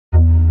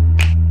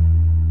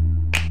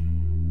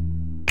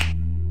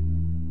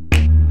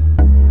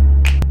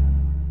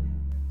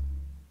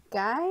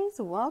Guys,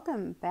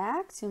 welcome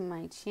back to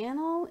my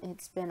channel.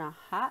 It's been a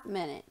hot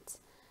minute.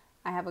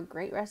 I have a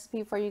great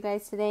recipe for you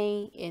guys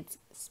today. It's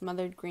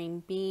smothered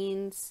green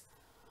beans.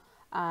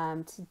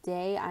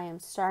 Today I am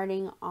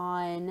starting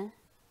on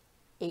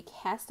a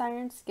cast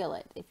iron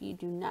skillet. If you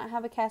do not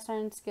have a cast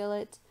iron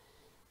skillet,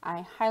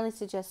 I highly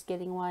suggest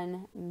getting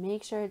one.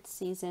 Make sure it's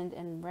seasoned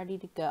and ready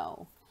to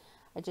go.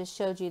 I just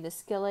showed you the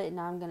skillet, and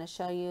now I'm going to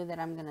show you that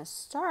I'm going to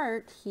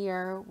start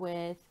here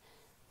with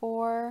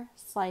 4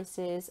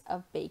 slices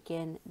of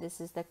bacon.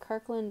 This is the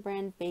Kirkland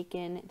brand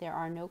bacon. There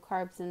are no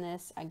carbs in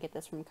this. I get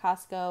this from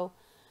Costco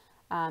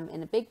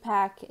in a big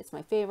pack. It's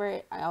my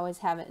favorite. I always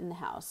have it in the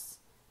house.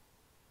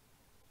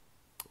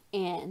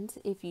 And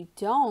if you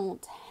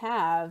don't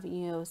have,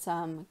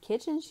 some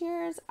kitchen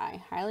shears,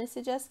 I highly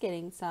suggest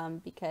getting some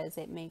because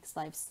it makes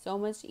life so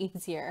much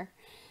easier.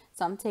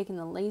 So I'm taking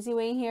the lazy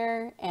way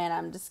here and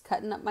I'm just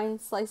cutting up my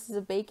slices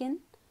of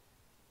bacon.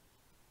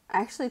 I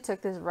actually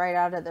took this right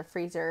out of the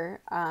freezer,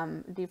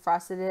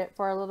 defrosted it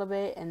for a little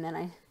bit, and then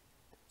I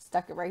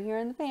stuck it right here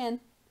in the pan.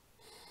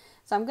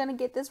 So I'm going to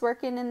get this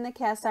working in the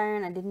cast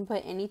iron. I didn't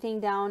put anything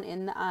down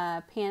in the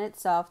pan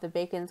itself. The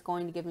bacon is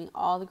going to give me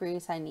all the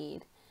grease I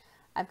need.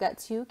 I've got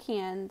 2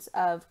 cans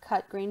of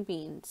cut green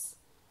beans.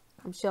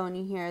 I'm showing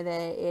you here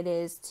that it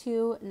is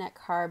 2 net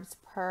carbs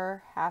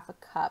per half a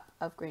cup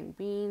of green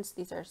beans.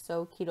 These are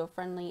so keto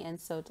friendly and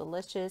so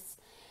delicious.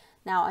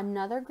 Now,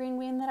 another green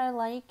bean that I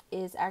like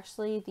is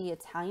actually the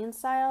Italian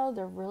style.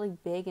 They're really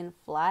big and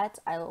flat.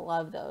 I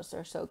love those.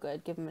 They're so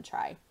good. Give them a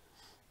try.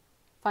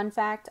 Fun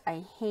fact,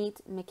 I hate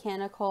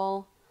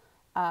mechanical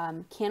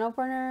candle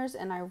burners,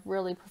 and I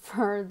really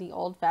prefer the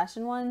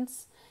old-fashioned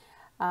ones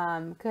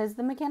because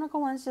the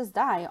mechanical ones just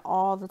die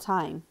all the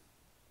time.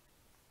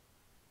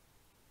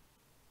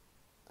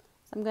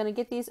 So I'm going to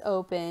get these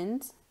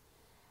opened.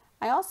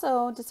 I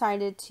also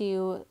decided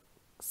to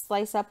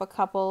slice up a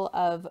couple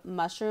of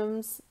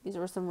mushrooms. These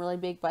were some really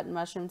big button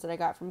mushrooms that I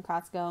got from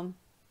Costco.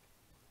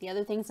 The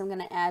other things I'm going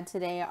to add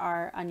today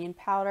are onion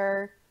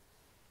powder,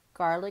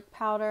 garlic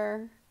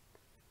powder,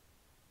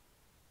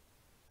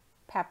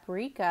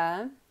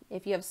 paprika.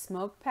 If you have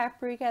smoked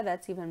paprika,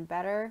 that's even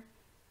better.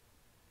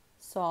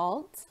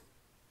 Salt,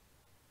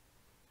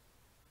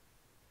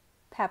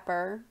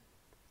 pepper,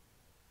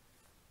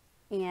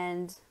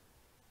 and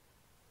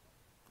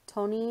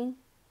Tony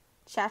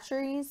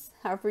Chachere's,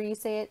 however you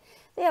say it.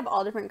 They have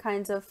all different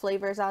kinds of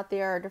flavors out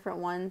there, or different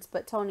ones,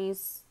 but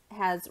Tony's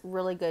has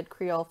really good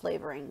Creole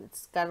flavoring.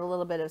 It's got a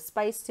little bit of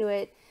spice to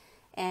it,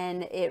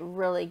 and it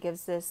really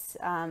gives this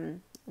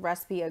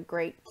recipe a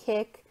great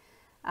kick.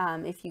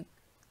 If you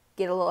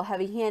get a little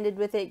heavy-handed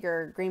with it,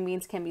 your green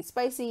beans can be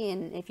spicy,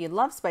 and if you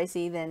love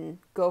spicy, then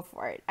go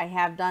for it. I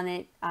have done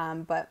it,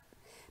 but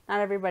not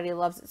everybody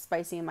loves it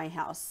spicy in my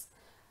house.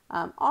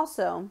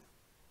 Also,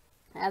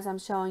 as I'm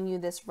showing you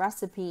this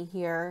recipe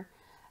here,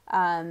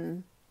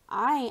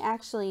 I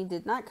actually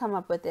did not come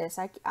up with this.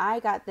 I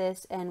got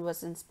this and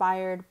was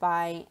inspired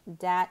by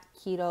Dat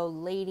Keto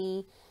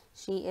Lady.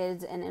 She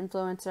is an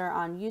influencer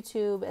on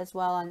YouTube as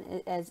well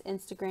as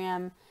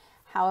Instagram.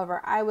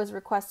 However, I was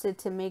requested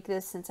to make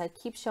this since I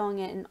keep showing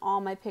it in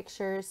all my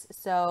pictures,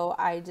 so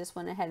I just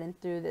went ahead and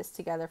threw this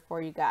together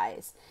for you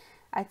guys.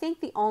 I think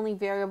the only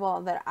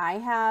variable that I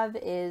have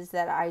is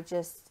that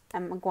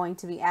I'm going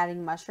to be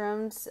adding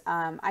mushrooms.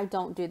 I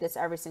don't do this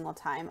every single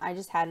time. I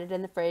just had it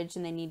in the fridge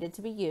and they needed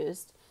to be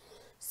used.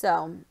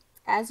 So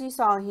as you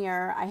saw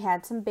here, I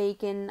had some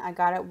bacon. I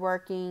got it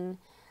working,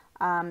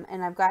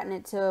 and I've gotten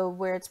it to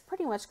where it's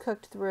pretty much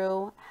cooked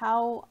through.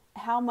 How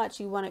much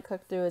you want it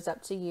cooked through is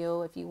up to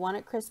you. If you want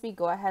it crispy,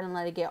 go ahead and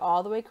let it get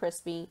all the way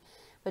crispy.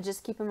 But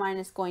just keep in mind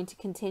it's going to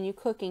continue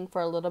cooking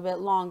for a little bit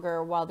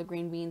longer while the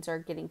green beans are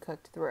getting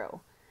cooked through.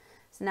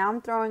 So now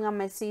I'm throwing on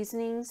my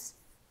seasonings.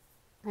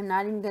 I'm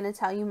not even going to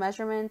tell you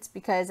measurements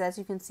because, as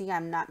you can see,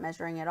 I'm not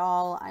measuring at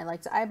all. I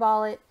like to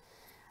eyeball it.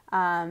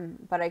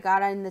 But I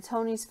got in the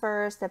Tony's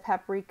first, the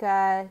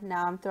paprika.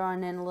 Now I'm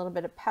throwing in a little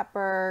bit of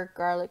pepper,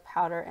 garlic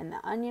powder, and the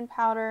onion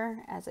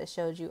powder, as I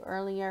showed you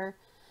earlier.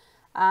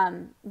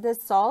 The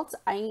salt,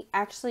 I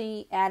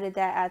actually added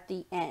that at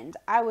the end.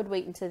 I would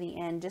wait until the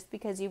end just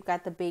because you've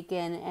got the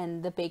bacon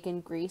and the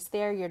bacon grease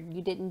there.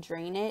 You didn't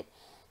drain it.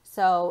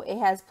 So it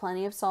has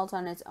plenty of salt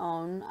on its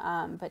own,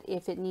 but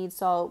if it needs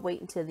salt,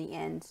 wait until the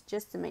end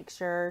just to make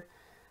sure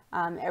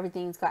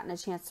everything's gotten a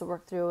chance to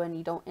work through and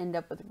you don't end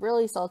up with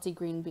really salty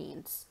green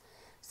beans.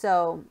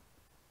 So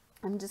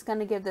I'm just going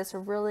to give this a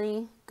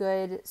really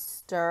good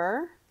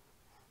stir,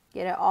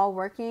 get it all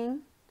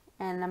working,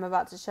 and I'm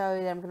about to show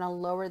you that I'm going to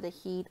lower the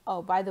heat.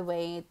 Oh, by the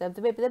way,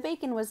 the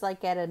bacon was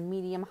like at a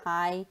medium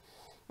high,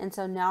 and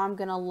so now I'm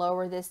going to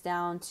lower this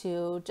down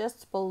to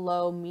just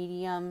below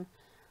medium.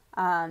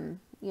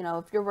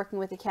 If you're working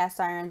with a cast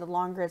iron, the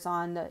longer it's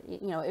on,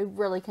 it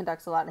really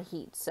conducts a lot of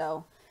heat.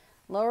 So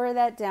lower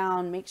that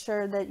down. Make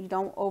sure that you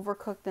don't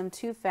overcook them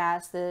too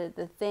fast.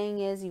 The thing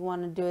is, you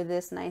want to do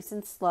this nice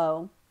and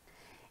slow.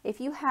 If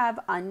you have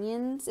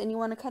onions and you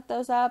want to cut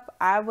those up,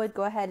 I would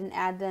go ahead and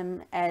add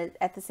them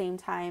at the same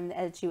time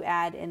as you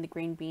add in the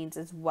green beans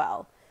as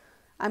well.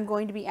 I'm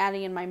going to be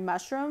adding in my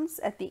mushrooms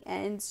at the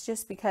end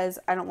just because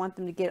I don't want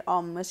them to get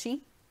all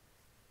mushy.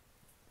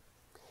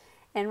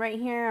 And right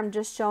here, I'm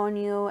just showing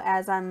you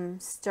as I'm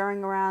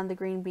stirring around the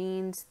green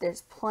beans,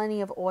 there's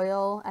plenty of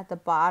oil at the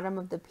bottom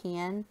of the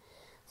pan.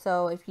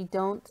 So if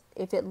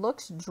it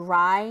looks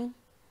dry,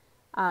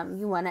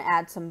 you want to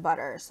add some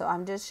butter. So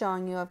I'm just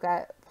showing you I've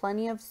got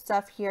plenty of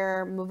stuff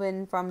here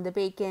moving from the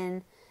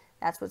bacon.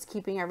 That's what's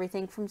keeping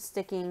everything from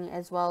sticking,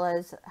 as well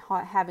as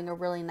having a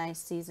really nice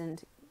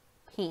seasoned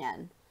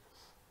pan.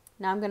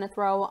 Now I'm going to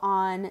throw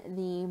on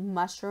the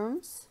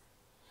mushrooms.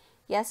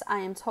 Yes, I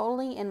am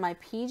totally in my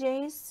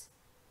PJs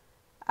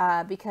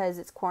because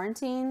it's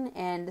quarantine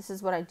and this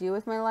is what I do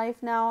with my life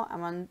now.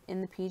 I'm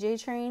in the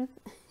PJ train.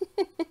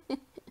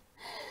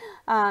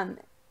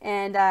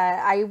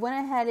 I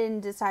went ahead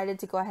and decided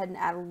to go ahead and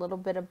add a little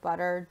bit of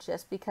butter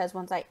just because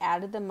once I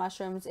added the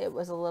mushrooms, it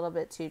was a little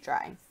bit too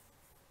dry.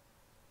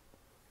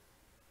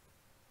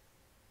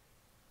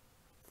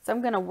 So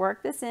I'm going to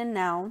work this in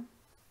now,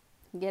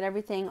 get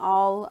everything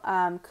all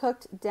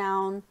cooked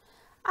down.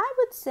 I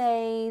would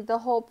say the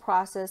whole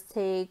process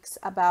takes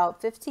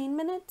about 15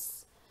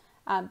 minutes,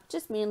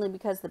 just mainly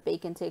because the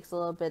bacon takes a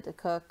little bit to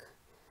cook.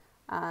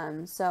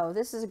 So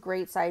this is a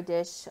great side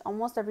dish.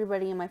 Almost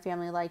everybody in my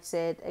family likes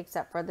it,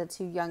 except for the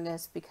two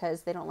youngest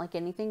because they don't like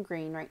anything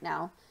green right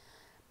now.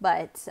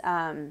 But,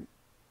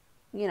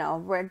 you know,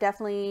 we're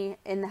definitely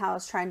in the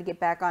house trying to get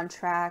back on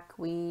track.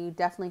 We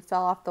definitely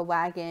fell off the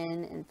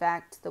wagon. In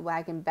fact, the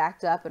wagon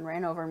backed up and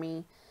ran over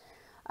me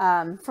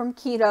from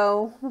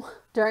keto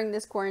during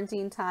this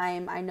quarantine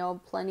time. I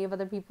know plenty of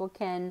other people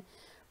can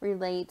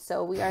relate,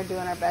 so we are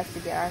doing our best to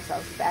get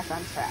ourselves back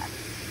on track.